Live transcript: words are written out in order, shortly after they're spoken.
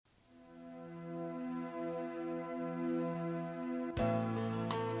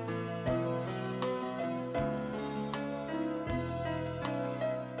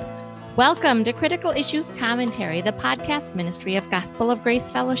Welcome to Critical Issues Commentary, the podcast ministry of Gospel of Grace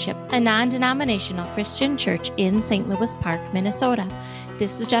Fellowship, a non-denominational Christian church in St. Louis Park, Minnesota.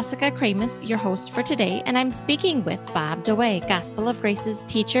 This is Jessica Kramus, your host for today, and I'm speaking with Bob DeWay, Gospel of Grace's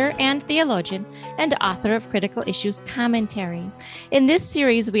teacher and theologian and author of Critical Issues Commentary. In this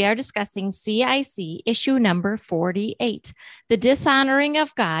series, we are discussing CIC issue number 48, the dishonoring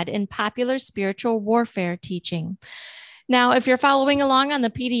of God in popular spiritual warfare teaching. Now, if you're following along on the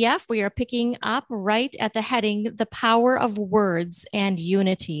PDF, we are picking up right at the heading, The Power of Words and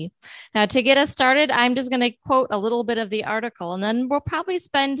Unity. Now, to get us started, I'm just going to quote a little bit of the article, and then we'll probably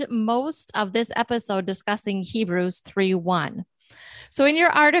spend most of this episode discussing Hebrews 3:1. So in your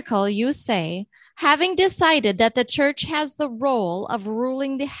article, you say, having decided that the church has the role of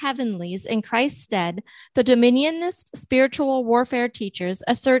ruling the heavenlies in Christ's stead, the dominionist spiritual warfare teachers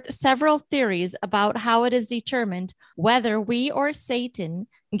assert several theories about how it is determined whether we or Satan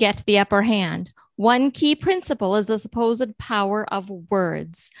get the upper hand. One key principle is the supposed power of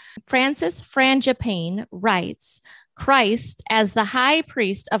words. Francis Frangipane writes, Christ, as the high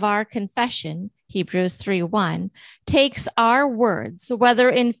priest of our confession, Hebrews 3:1, takes our words, whether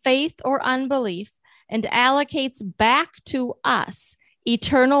in faith or unbelief, and allocates back to us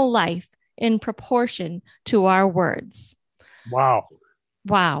eternal life in proportion to our words. Wow.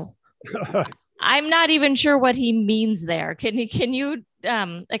 I'm not even sure what he means there. Can you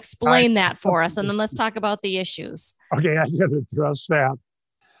explain that for us? And then let's talk about the issues. Okay, I can address that.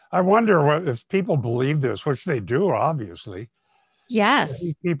 I wonder if people believe this, which they do, obviously. Yes.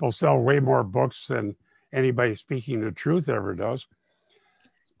 These people sell way more books than anybody speaking the truth ever does.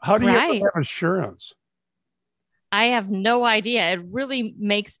 How do you have assurance? I have no idea. It really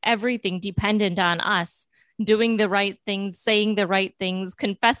makes everything dependent on us doing the right things, saying the right things,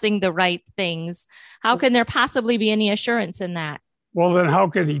 confessing the right things. How can there possibly be any assurance in that? Well, then how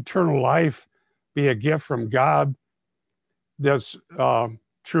can eternal life be a gift from God that's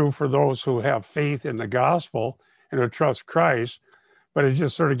true for those who have faith in the gospel and who trust Christ, but it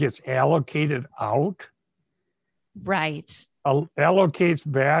just sort of gets allocated out? Right. Allocates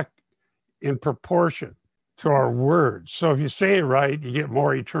back in proportion to our words. So if you say it right, you get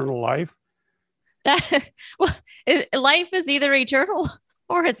more eternal life. Life is either eternal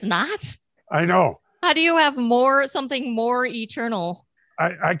or it's not. I know. How do you have something more eternal?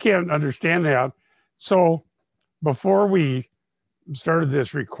 I can't understand that. So before we started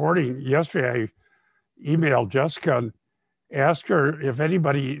this recording yesterday, I emailed Jessica and asked her if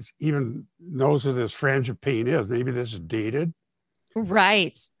anybody even knows who this Frangipane is. Maybe this is dated.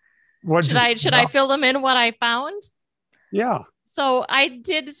 Right. Should I fill them in what I found? Yeah. So I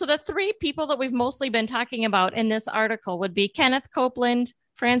did. So the three people that we've mostly been talking about in this article would be Kenneth Copeland,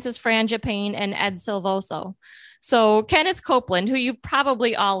 Francis Frangipane, and Ed Silvoso. So Kenneth Copeland, who you've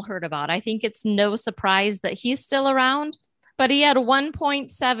probably all heard about, I think it's no surprise that he's still around, but he had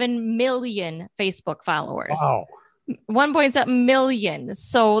 1.7 million Facebook followers. Wow. 1.7 million.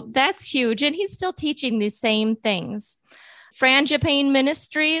 So that's huge. And he's still teaching these same things. Frangipane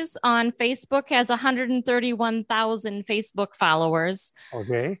Ministries on Facebook has 131,000 Facebook followers.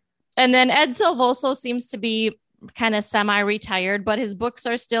 Okay. And then Ed Silvoso seems to be kind of semi-retired, but his books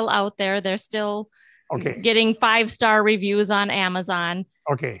are still out there. They're still getting 5-star reviews on Amazon.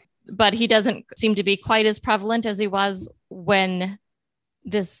 Okay. But he doesn't seem to be quite as prevalent as he was when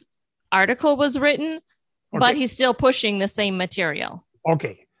this article was written, but he's still pushing the same material.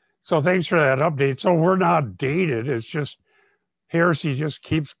 Okay. So thanks for that update. So we're not dated. It's just heresy just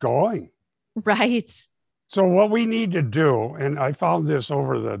keeps going. Right. So what we need to do, and I found this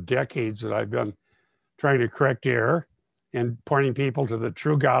over the decades that I've been trying to correct error and pointing people to the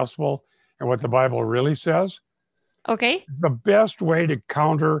true gospel and what the Bible really says. Okay. The best way to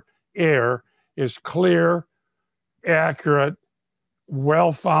counter error is clear, accurate,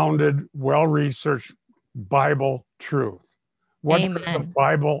 well-founded, well-researched Bible truth. What does the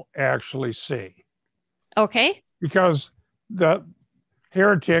Bible actually say? Okay. Because the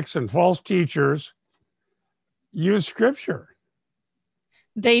heretics and false teachers use scripture.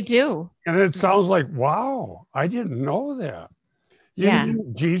 They do. And it sounds like, wow, I didn't know that. You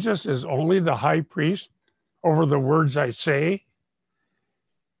mean Jesus is only the high priest over the words I say?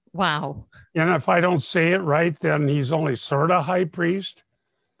 Wow. And if I don't say it right, then he's only sort of high priest.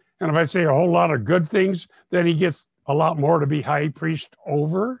 And if I say a whole lot of good things, then he gets a lot more to be high priest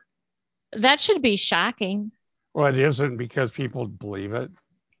over. That should be shocking. Well, it isn't, because people believe it.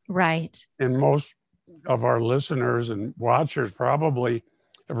 Right. And most of our listeners and watchers probably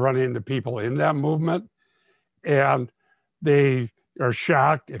have run into people in that movement, and they are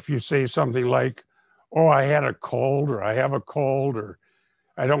shocked if you say something like, oh, I had a cold, or I have a cold, or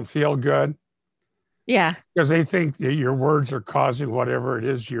I don't feel good. Yeah. Because they think that your words are causing whatever it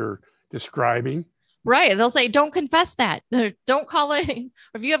is you're describing. Right. They'll say, don't confess that. Don't call it,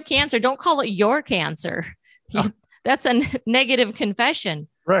 if you have cancer, don't call it your cancer. That's a negative confession.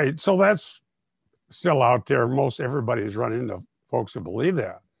 Right. So that's still out there. Most everybody's run into folks that believe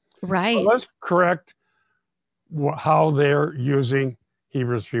that. Right. But let's correct how they're using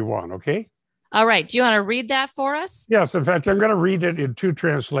Hebrews 3:1, okay? All right. Do you want to read that for us? Yes. In fact, I'm going to read it in two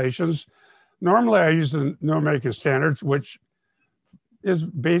translations. Normally, I use the New American Standards, which is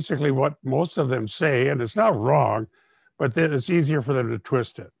basically what most of them say, and it's not wrong, but it's easier for them to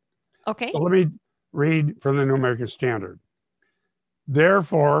twist it. Okay. So let me read from the New American Standard.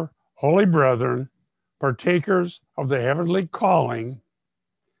 Therefore, holy brethren, partakers of the heavenly calling,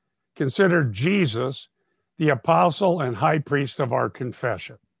 consider Jesus the apostle and high priest of our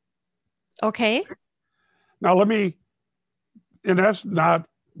confession. Okay. Now, and that's not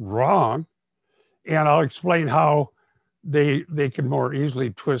wrong, and I'll explain how they can more easily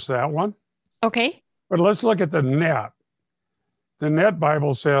twist that one. Okay. But let's look at the net. The net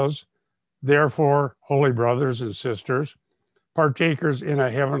Bible says, therefore, holy brothers and sisters, partakers in a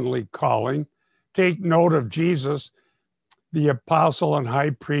heavenly calling, take note of Jesus, the apostle and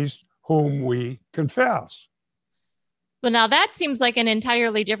high priest whom we confess. Well, now that seems like an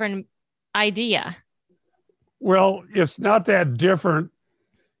entirely different idea. Well, it's not that different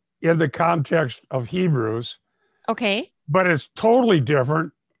in the context of Hebrews. Okay. But it's totally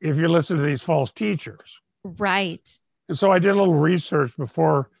different if you listen to these false teachers. Right. And so I did a little research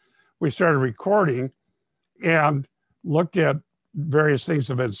before we started recording and looked at various things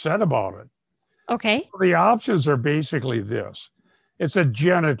that have been said about it. Okay. The options are basically this. It's a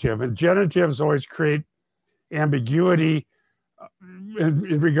genitive, and genitives always create ambiguity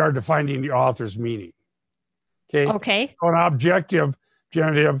in regard to finding the author's meaning. Okay. So an objective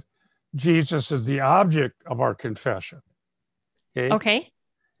genitive, Jesus is the object of our confession. Okay.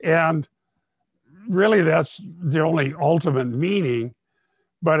 And really, that's the only ultimate meaning,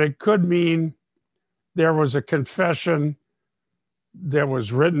 but it could mean there was a confession that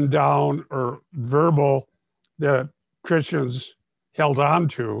was written down or verbal that Christians held on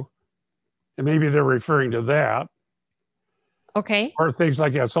to, and maybe they're referring to that. Okay. Or things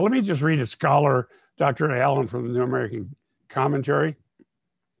like that. So let me just read a scholar, Dr. Allen from the New American Commentary.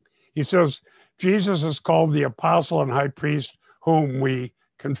 He says, Jesus is called the apostle and high priest whom we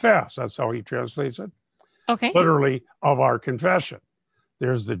confess. That's how he translates it. Okay. Literally, of our confession.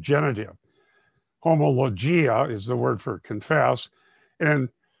 There's the genitive. Homologia is the word for confess. And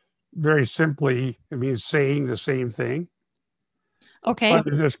very simply, it means saying the same thing. Okay. But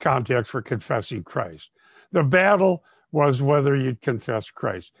in this context, for confessing Christ. The battle was whether you'd confess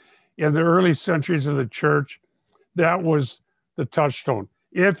Christ. In the early centuries of the church, that was the touchstone.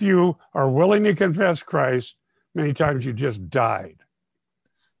 If you are willing to confess Christ, many times you just died.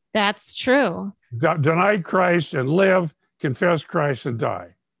 That's true. Deny Christ and live, confess Christ and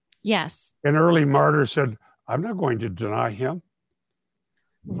die. Yes. An early martyr said, I'm not going to deny him.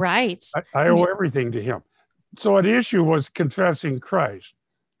 Right. I owe everything to him. So an issue was confessing Christ.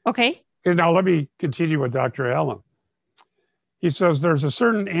 Okay. And now let me continue with Dr. Allen. He says there's a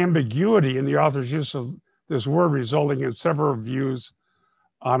certain ambiguity in the author's use of this word, resulting in several views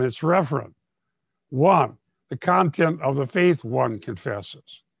on its referent. 1, the content of the faith one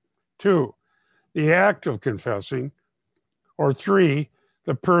confesses. 2, the act of confessing. Or 3,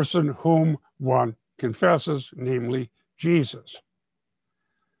 the person whom one confesses, namely Jesus.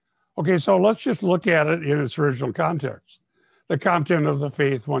 Okay, so let's just look at it in its original context. The content of the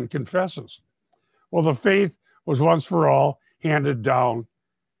faith one confesses. Well, the faith was once for all handed down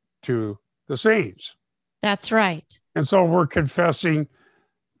to the saints. That's right. And so we're confessing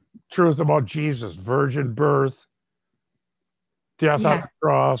truth about Jesus, virgin birth, death on the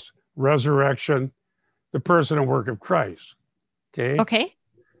cross, resurrection, the person and work of Christ. Okay.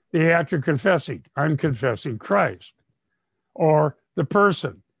 The act of confessing, I'm confessing Christ. Or the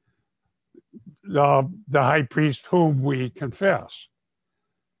person, the high priest whom we confess.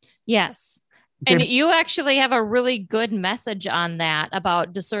 Yes. And you actually have a really good message on that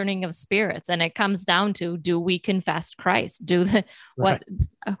about discerning of spirits. And it comes down to, do we confess Christ?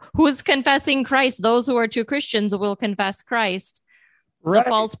 Who's confessing Christ? Those who are true Christians will confess Christ. Right. The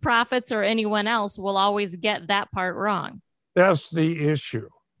false prophets or anyone else will always get that part wrong. That's the issue.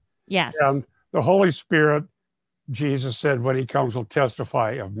 Yes. And the Holy Spirit, Jesus said, when he comes, will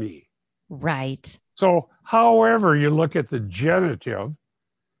testify of me. Right. So however you look at the genitive,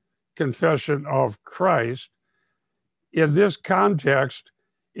 confession of Christ, in this context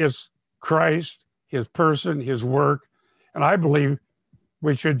is Christ, his person, his work, and I believe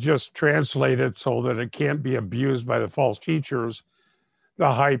we should just translate it so that it can't be abused by the false teachers,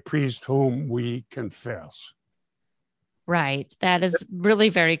 the high priest whom we confess. Right. That is really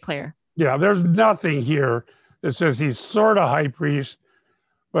very clear. Yeah, there's nothing here that says he's sort of high priest,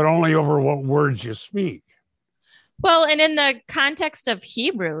 but only over what words you speak. Well, and in the context of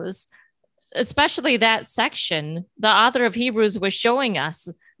Hebrews, especially that section, the author of Hebrews was showing us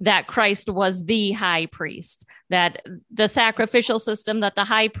that Christ was the high priest, that the sacrificial system, that the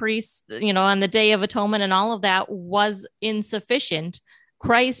high priest, on the Day of Atonement and all of that was insufficient.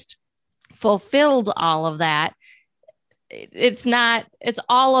 Christ fulfilled all of that. It's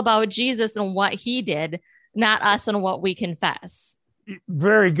all about Jesus and what he did, not us and what we confess.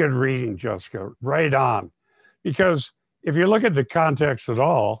 Very good reading, Jessica. Right on. Because if you look at the context at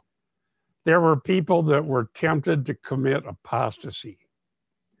all, there were people that were tempted to commit apostasy.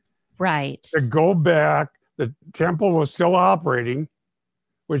 Right. To go back, the temple was still operating,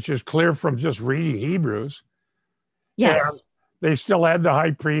 which is clear from just reading Hebrews. Yes. And they still had the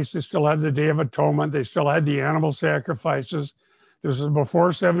high priest. They still had the Day of Atonement. They still had the animal sacrifices. This was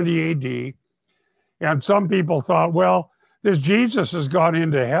before 70 AD. And some people thought, well, this Jesus has gone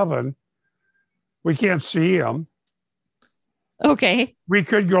into heaven. We can't see him. Okay. We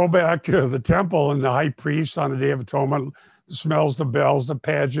could go back to the temple and the high priest on the Day of Atonement smells the bells, the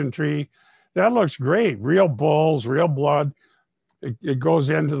pageantry. That looks great. Real bulls, real blood. It goes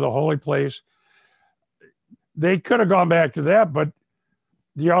into the holy place. They could have gone back to that, but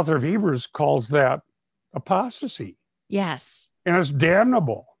the author of Hebrews calls that apostasy. Yes. And it's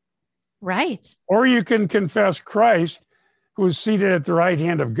damnable. Right. Or you can confess Christ, who is seated at the right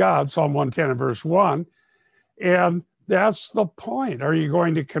hand of God, Psalm 110 and verse 1. And that's the point. Are you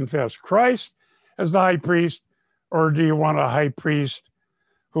going to confess Christ as the high priest, or do you want a high priest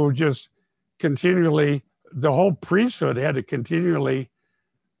who just continually, the whole priesthood had to continually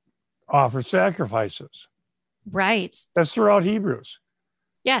offer sacrifices? Right. That's throughout Hebrews.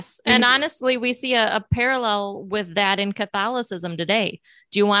 Yes. And honestly, we see a parallel with that in Catholicism today.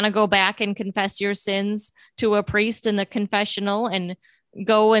 Do you want to go back and confess your sins to a priest in the confessional and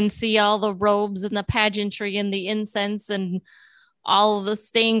go and see all the robes and the pageantry and the incense and all of the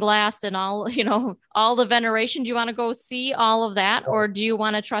stained glass and all the veneration? Do you want to go see all of that? Or do you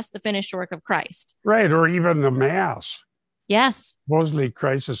want to trust the finished work of Christ? Right. Or even the Mass. Yes. Supposedly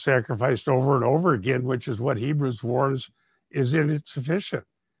Christ is sacrificed over and over again, which is what Hebrews warns is insufficient.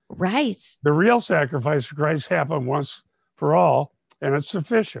 Right. The real sacrifice of Christ happened once for all, and it's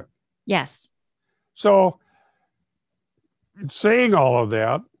sufficient. Yes. So saying all of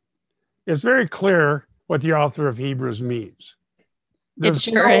that, it's very clear what the author of Hebrews means. It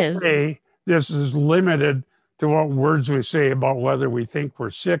sure is. This is limited to what words we say about whether we think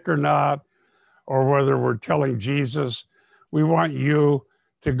we're sick or not, or whether we're telling Jesus, we want you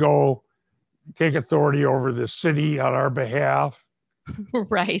to go take authority over the city on our behalf.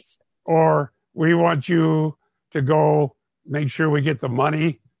 Right. Or we want you to go make sure we get the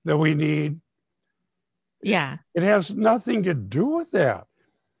money that we need. Yeah. It has nothing to do with that.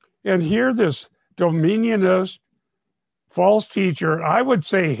 And here, this dominionist, false teacher, I would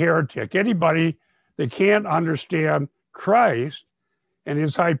say heretic, anybody that can't understand Christ and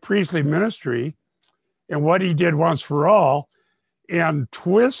his high priestly ministry and what he did once for all and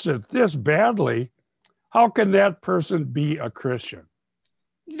twists it this badly, how can that person be a Christian?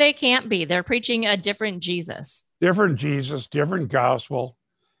 They can't be. They're preaching a different Jesus. Different Jesus, different gospel,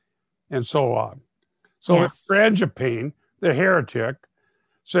 and so on. So Yes. Frangipane, the heretic,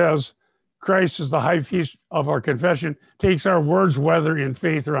 says Christ is the high priest of our confession, takes our words whether in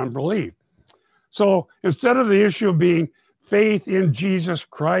faith or unbelief. So instead of the issue being faith in Jesus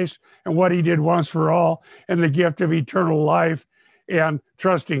Christ and what he did once for all and the gift of eternal life and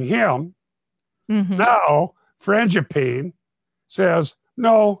trusting him, now Frangipane says,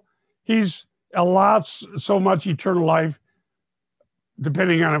 no, he's allots so much eternal life,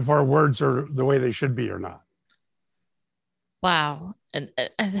 depending on if our words are the way they should be or not. Wow. And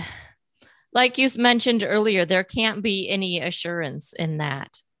like you mentioned earlier, there can't be any assurance in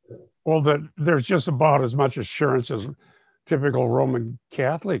that. Well, there's just about as much assurance as typical Roman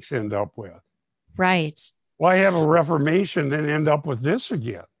Catholics end up with. Right. Why have a Reformation and end up with this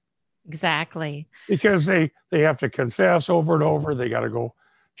again? Exactly. Because they have to confess over and over. They got to go,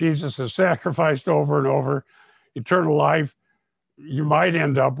 Jesus is sacrificed over and over. Eternal life, you might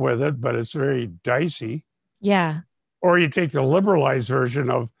end up with it, but it's very dicey. Yeah. Or you take the liberalized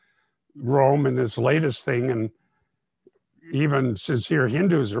version of Rome and this latest thing, and even sincere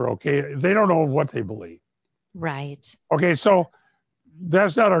Hindus are okay. They don't know what they believe. Right. Okay, so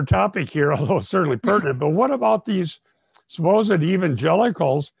that's not our topic here, although it's certainly pertinent. But what about these supposed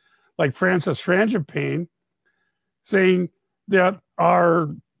evangelicals like Francis Frangipane saying that our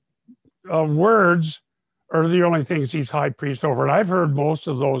words are the only things he's high priest over. And I've heard most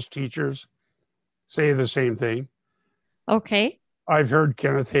of those teachers say the same thing. Okay. I've heard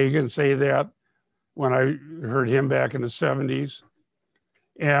Kenneth Hagin say that when I heard him back in the 70s.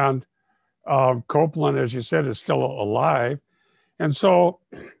 And Copeland, as you said, is still alive. And so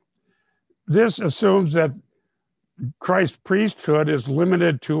this assumes that Christ's priesthood is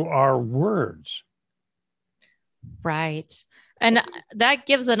limited to our words. Right. And that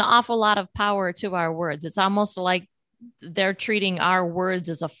gives an awful lot of power to our words. It's almost like they're treating our words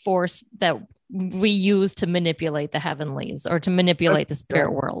as a force that we use to manipulate the heavenlies or to manipulate the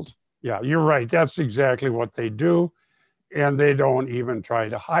spirit world. Yeah, you're right. That's exactly what they do. And they don't even try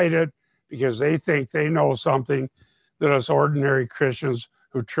to hide it because they think they know something that us ordinary Christians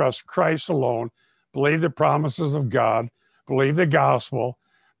who trust Christ alone, believe the promises of God, believe the gospel,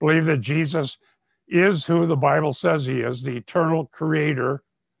 believe that Jesus is who the Bible says he is, the eternal creator,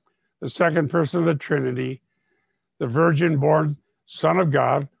 the second person of the Trinity, the virgin-born Son of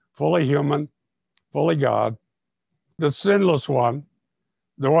God, fully human, fully God, the sinless one,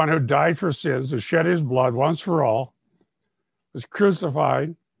 the one who died for sins, who shed his blood once for all, was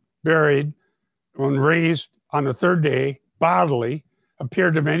crucified, buried, and raised on the third day, bodily,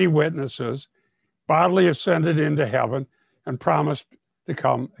 appeared to many witnesses, bodily ascended into heaven, and promised to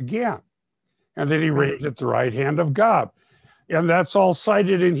come again. And then he raised at the right hand of God. And that's all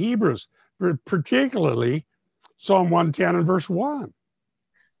cited in Hebrews, particularly Psalm 110 and verse 1.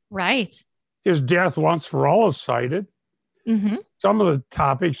 Right. His death once for all is cited. Mm-hmm. Some of the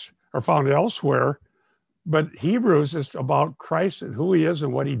topics are found elsewhere, but Hebrews is about Christ and who he is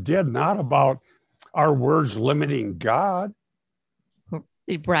and what he did, not about our words limiting God.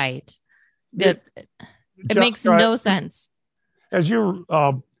 Right. It makes no sense. As you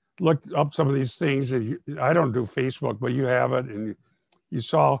looked up some of these things, and I don't do Facebook, but you have it, and you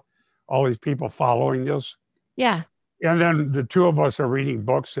saw all these people following this. Yeah. And then the two of us are reading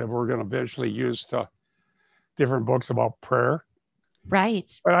books that we're going to eventually use to different books about prayer.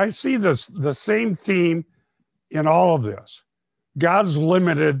 Right. But I see the same theme in all of this. God's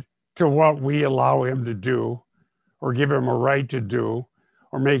limited to what we allow him to do or give him a right to do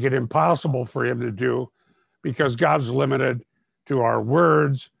or make it impossible for him to do because God's limited to our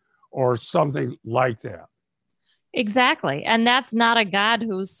words or something like that. Exactly. And that's not a God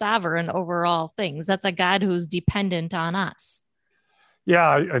who's sovereign over all things. That's a God who's dependent on us.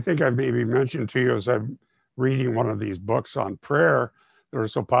 Yeah, I think I maybe mentioned to you as I'm reading one of these books on prayer that are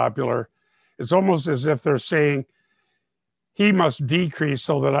so popular, it's almost as if they're saying, he must decrease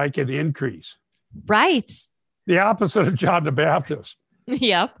so that I can increase. Right. The opposite of John the Baptist.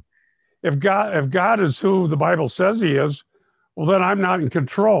 Yep. If God is who the Bible says he is, well, then I'm not in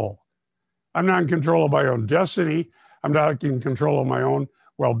control. I'm not in control of my own destiny. I'm not in control of my own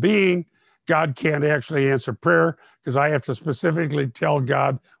well-being. God can't actually answer prayer because I have to specifically tell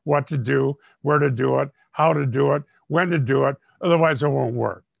God what to do, where to do it, how to do it, when to do it. Otherwise, it won't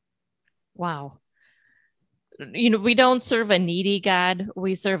work. Wow. We don't serve a needy God.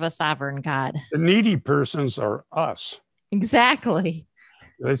 We serve a sovereign God. The needy persons are us. Exactly.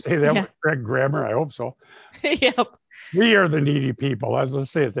 Did I say that with correct grammar? I hope so. Yep. We are the needy people.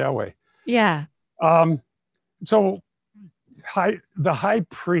 Let's say it that way. Yeah. So the high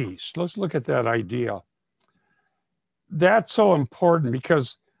priest, let's look at that idea. That's so important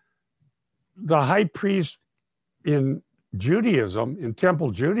because the high priest in Judaism, in temple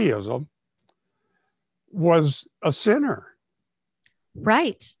Judaism, was a sinner.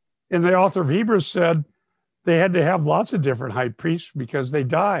 Right. And the author of Hebrews said they had to have lots of different high priests because they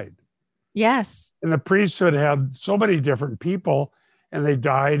died. Yes. And the priesthood had so many different people and they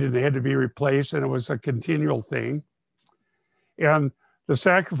died and they had to be replaced and it was a continual thing. And the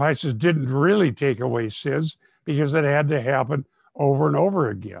sacrifices didn't really take away sins because it had to happen over and over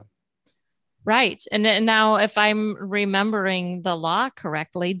again. Right. And now, if I'm remembering the law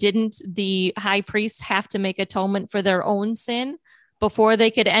correctly, didn't the high priests have to make atonement for their own sin before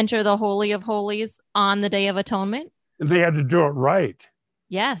they could enter the Holy of Holies on the Day of Atonement? And they had to do it right.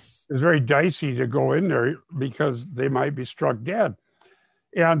 Yes. It's very dicey to go in there because they might be struck dead.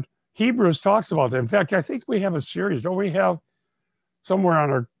 And Hebrews talks about that. In fact, I think we have a series. Don't we have somewhere on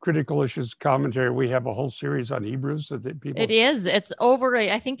our critical issues commentary, we have a whole series on Hebrews that people... It is. It's over.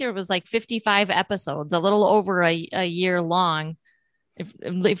 I think there was like 55 episodes, a little over a year long,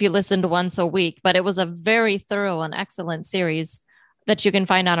 if you listened once a week. But it was a very thorough and excellent series that you can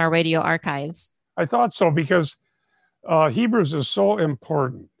find on our radio archives. I thought so because Hebrews is so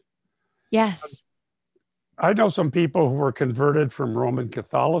important. Yes. I know some people who were converted from Roman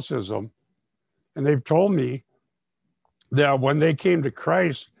Catholicism, and they've told me that when they came to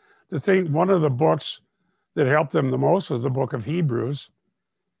Christ, one of the books that helped them the most was the book of Hebrews,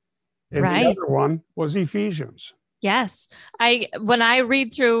 and the Right. other one was Ephesians. Yes. When I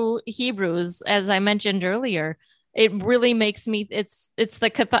read through Hebrews, as I mentioned earlier, it really makes me it's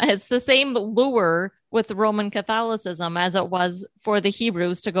the same lure with Roman Catholicism as it was for the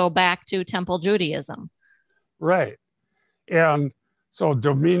Hebrews to go back to Temple Judaism. Right. And so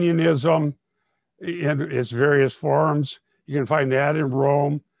dominionism in its various forms, you can find that in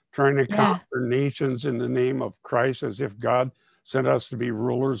Rome, trying to conquer nations in the name of Christ, as if God sent us to be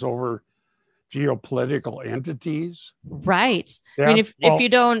rulers over geopolitical entities. Right. Yeah, I mean,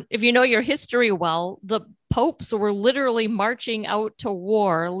 if you know your history well, the popes were literally marching out to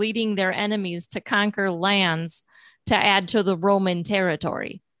war, leading their enemies to conquer lands to add to the Roman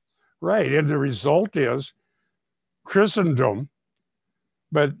territory. Right. And the result is Christendom.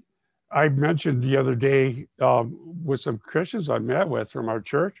 But I mentioned the other day with some Christians I met with from our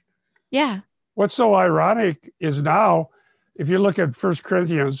church. Yeah. What's so ironic is now, if you look at 1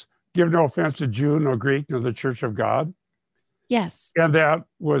 Corinthians, give no offense to Jew, no Greek, nor the church of God. Yes. And that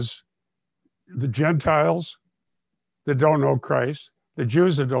was the Gentiles that don't know Christ, the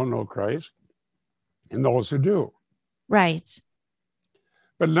Jews that don't know Christ, and those who do. Right.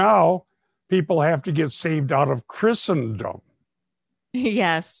 But now people have to get saved out of Christendom.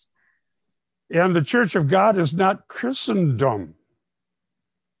 Yes. And the church of God is not Christendom.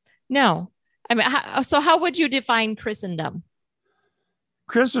 No. I mean, how would you define Christendom?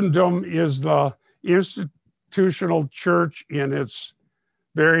 Christendom is the institutional church in its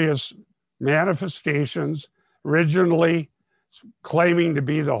various manifestations, originally claiming to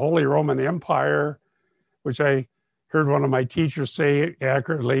be the Holy Roman Empire, which I heard one of my teachers say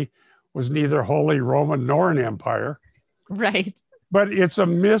accurately was neither Holy Roman nor an empire. Right. But it's a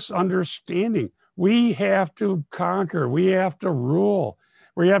misunderstanding. We have to conquer. We have to rule.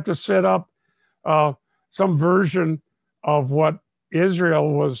 We have to set up some version of what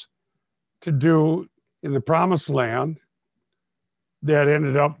Israel was to do in the promised land that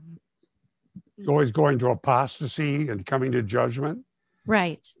ended up always going to apostasy and coming to judgment.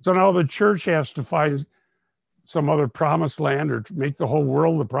 Right. So now the church has to find some other promised land or to make the whole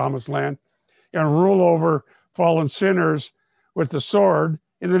world the promised land and rule over fallen sinners with the sword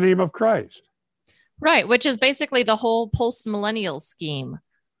in the name of Christ. Right, which is basically the whole post-millennial scheme.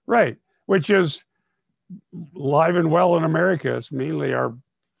 Right, which is live and well in America. It's mainly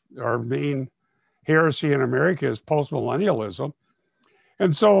our main heresy in America is post-millennialism.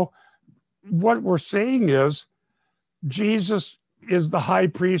 And so what we're saying is Jesus is the high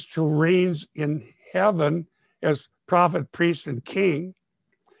priest who reigns in heaven as prophet, priest, and king.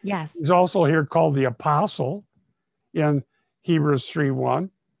 Yes. He's also here called the apostle in Hebrews 3:1.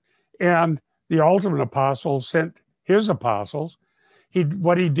 And the ultimate apostle sent his apostles.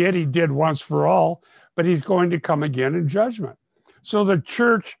 What he did once for all, but he's going to come again in judgment. So the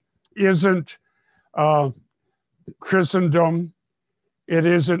church isn't Christendom. It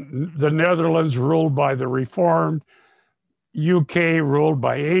isn't the Netherlands ruled by the Reformed, UK ruled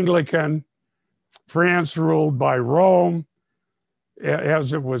by Anglican, France ruled by Rome,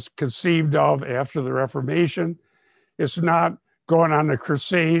 as it was conceived of after the Reformation. It's not going on the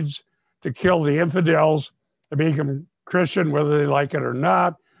crusades to kill the infidels and make them Christian, whether they like it or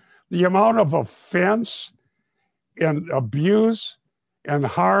not. The amount of offense and abuse and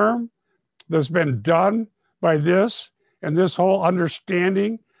harm that's been done by this and this whole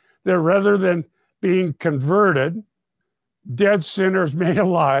understanding that rather than being converted, dead sinners made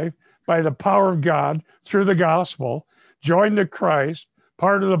alive by the power of God through the gospel, joined to Christ,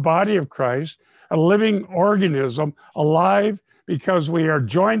 part of the body of Christ, a living organism, alive because we are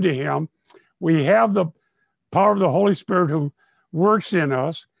joined to him. We have the power of the Holy Spirit who works in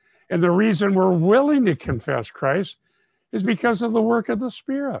us. And the reason we're willing to confess Christ is because of the work of the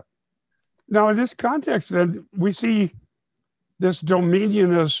Spirit. Now, in this context, then, we see this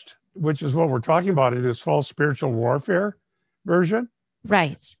dominionist, which is what we're talking about in this false spiritual warfare version.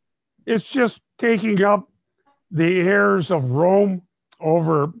 Right. It's just taking up the errors of Rome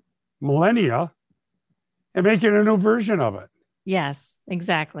over millennia and making a new version of it. Yes,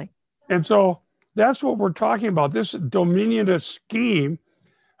 exactly. And so that's what we're talking about, this dominionist scheme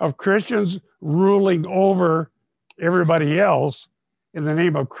of Christians ruling over everybody else in the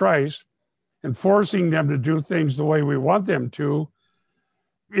name of Christ and forcing them to do things the way we want them to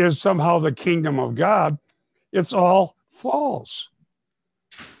is somehow the kingdom of God. It's all false.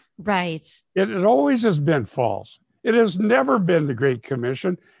 Right. It always has been false. It has never been the Great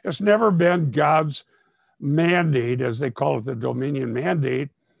Commission. It's never been God's mandate, as they call it, the Dominion Mandate,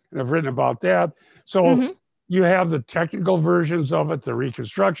 and I've written about that. So you have the technical versions of it, the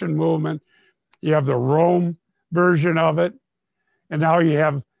Reconstruction movement, you have the Rome version of it, and now you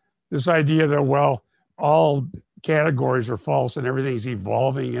have this idea that, well, all categories are false and everything's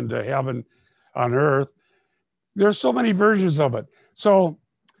evolving into heaven on earth. There's so many versions of it. So,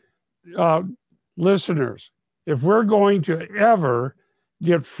 listeners, if we're going to ever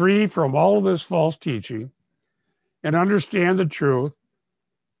get free from all of this false teaching and understand the truth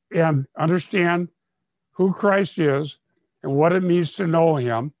and understand who Christ is and what it means to know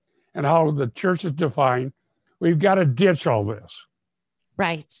him and how the church is defined, we've got to ditch all this.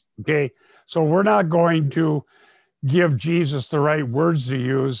 Right. Okay. So we're not going to give Jesus the right words to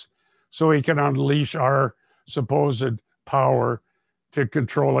use so he can unleash our supposed power to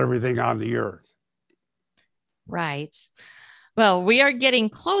control everything on the earth. Right. Well, we are getting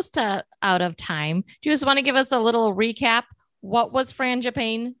close to out of time. Do you just want to give us a little recap? What was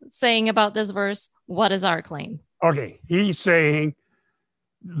Frangipane saying about this verse? What is our claim? Okay. He's saying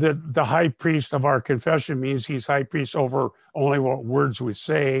that the high priest of our confession means he's high priest over only what words we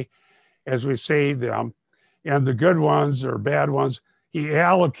say as we say them. And the good ones or bad ones, he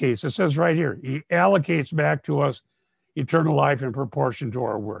allocates. It says right here, he allocates back to us eternal life in proportion to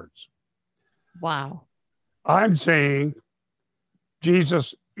our words. Wow. I'm saying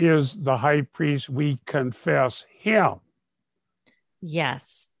Jesus is the high priest. We confess him.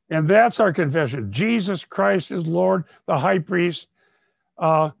 Yes. And that's our confession. Jesus Christ is Lord, the high priest,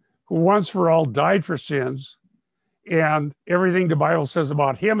 who once for all died for sins. And everything the Bible says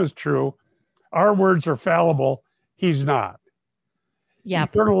about him is true. Our words are fallible. He's not. Yep.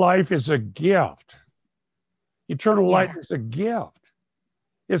 Eternal life is a gift. Eternal life is a gift.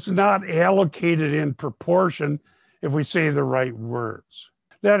 It's not allocated in proportion if we say the right words.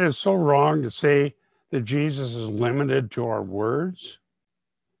 That is so wrong to say that Jesus is limited to our words.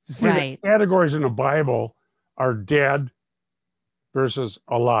 See, the categories in the Bible are dead versus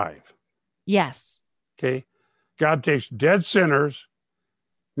alive. Yes. Okay. God takes dead sinners,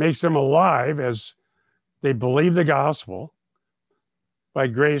 makes them alive as they believe the gospel. By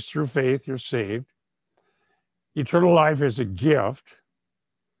grace through faith, you're saved. Eternal life is a gift.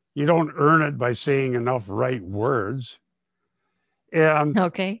 You don't earn it by saying enough right words. And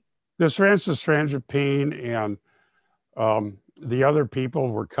this Francis Frangipane and the other people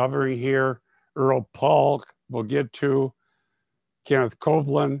we're covering here, Earl Paul, we'll get to, Kenneth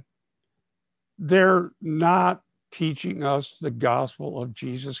Copeland, they're not teaching us the gospel of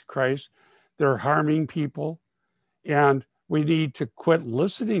Jesus Christ. They're harming people. And we need to quit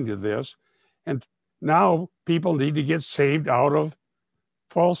listening to this. And now people need to get saved out of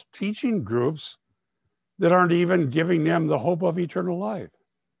false teaching groups that aren't even giving them the hope of eternal life.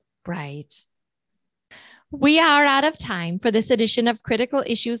 Right. We are out of time for this edition of Critical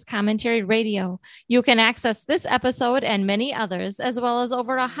Issues Commentary Radio. You can access this episode and many others, as well as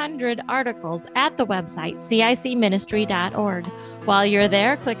over 100 articles at the website, cicministry.org. While you're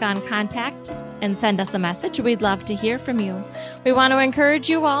there, click on Contact and send us a message. We'd love to hear from you. We want to encourage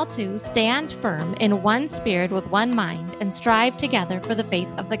you all to stand firm in one spirit with one mind and strive together for the faith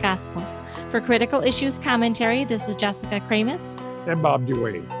of the gospel. For Critical Issues Commentary, this is Jessica Kramus and Bob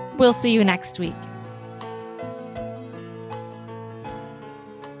Duane. We'll see you next week.